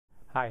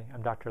Hi,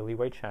 I'm Dr.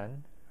 Leway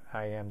Chen.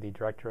 I am the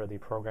Director of the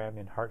Program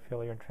in Heart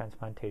Failure and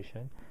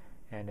Transplantation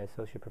and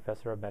Associate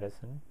Professor of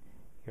Medicine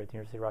here at the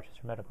University of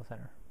Rochester Medical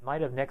Center. In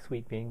light of next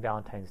week being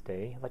Valentine's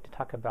Day, I'd like to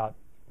talk about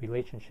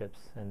relationships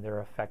and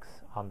their effects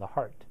on the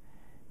heart.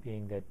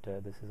 Being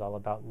that this is all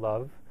about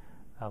love,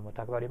 we'll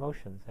talk about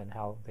emotions and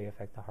how they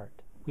affect the heart.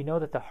 We know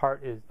that the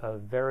heart is a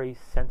very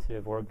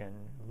sensitive organ,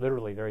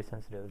 literally very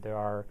sensitive. There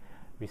are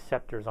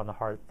receptors on the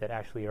heart that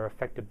actually are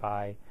affected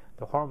by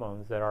the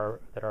hormones that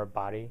our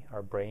body,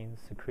 our brains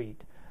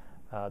secrete.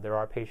 There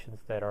are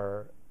patients that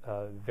are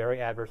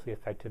very adversely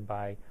affected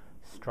by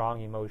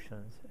strong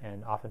emotions,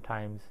 and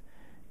oftentimes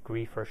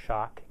grief or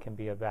shock can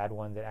be a bad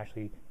one that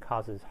actually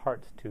causes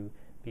hearts to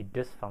be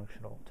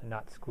dysfunctional, to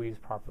not squeeze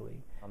properly.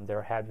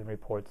 There have been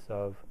reports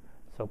of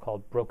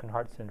so-called broken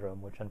heart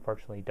syndrome, which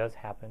unfortunately does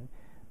happen.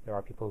 There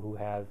are people who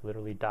have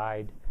literally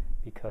died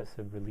because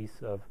of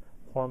release of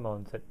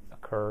hormones that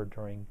occur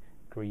during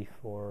grief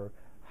or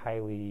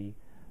highly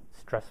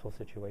stressful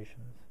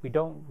situations. We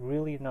don't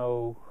really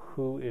know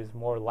who is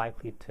more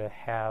likely to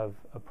have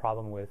a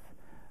problem with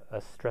a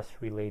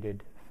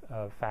stress-related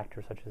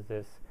factor such as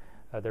this.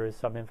 There is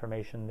some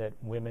information that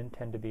women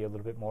tend to be a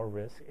little bit more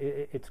risk.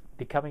 It's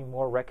becoming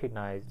more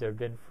recognized. There have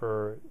been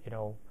for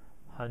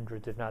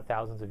hundreds, if not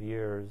thousands of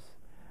years,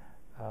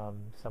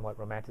 somewhat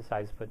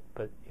romanticized,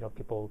 but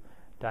people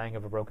dying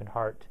of a broken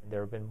heart.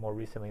 There have been more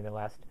recently, in the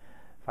last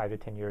 5 to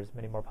 10 years,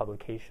 many more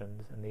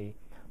publications, and the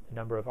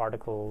number of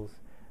articles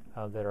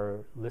that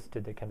are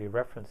listed that can be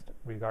referenced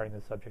regarding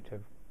the subject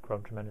have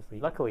grown tremendously.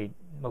 Luckily,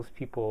 most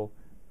people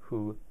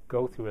who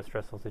go through a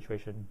stressful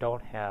situation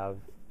don't have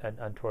an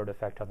untoward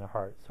effect on their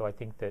heart. So I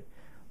think that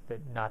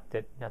not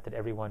that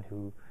everyone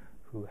who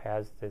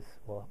has this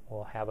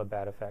will have a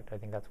bad effect. I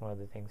think that's one of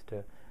the things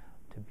to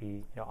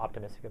be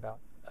optimistic about.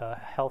 A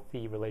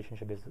healthy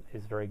relationship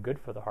is very good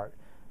for the heart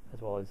as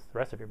well as the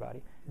rest of your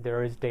body.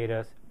 There is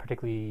data,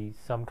 particularly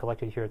some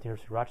collected here at the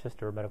University of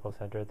Rochester Medical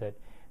Center, that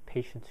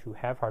patients who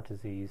have heart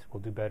disease will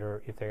do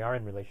better if they are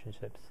in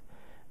relationships.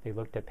 They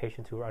looked at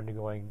patients who are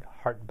undergoing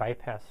heart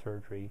bypass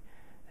surgery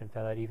and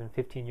found that even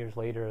 15 years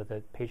later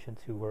that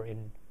patients who were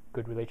in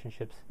good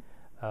relationships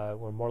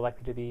were more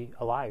likely to be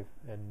alive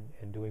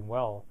and doing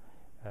well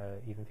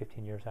even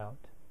 15 years out.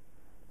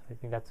 I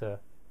think that's a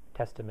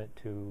testament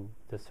to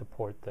the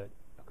support that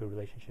a good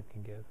relationship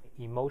can give.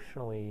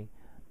 Emotionally,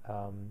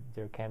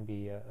 there can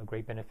be a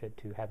great benefit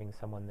to having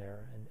someone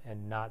there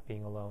and not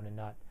being alone and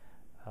not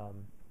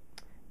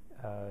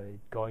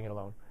going it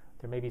alone.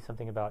 There may be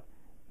something about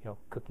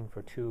cooking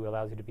for two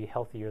allows you to be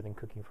healthier than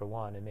cooking for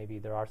one, and maybe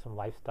there are some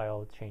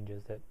lifestyle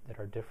changes that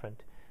are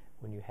different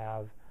when you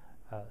have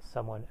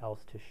someone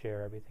else to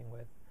share everything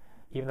with.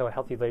 Even though a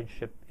healthy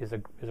relationship is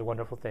a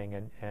wonderful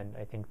thing, and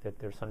I think that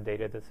there's some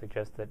data that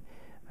suggests that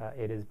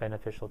it is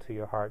beneficial to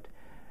your heart,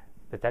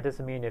 but that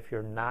doesn't mean if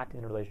you're not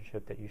in a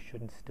relationship that you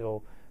shouldn't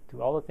still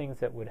do all the things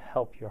that would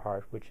help your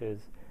heart, which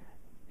is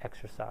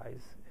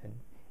exercise and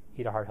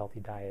eat a heart-healthy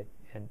diet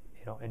and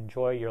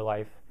enjoy your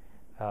life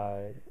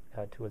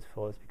to its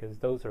fullest, because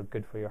those are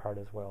good for your heart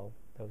as well.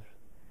 Those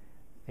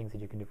are things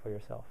that you can do for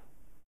yourself.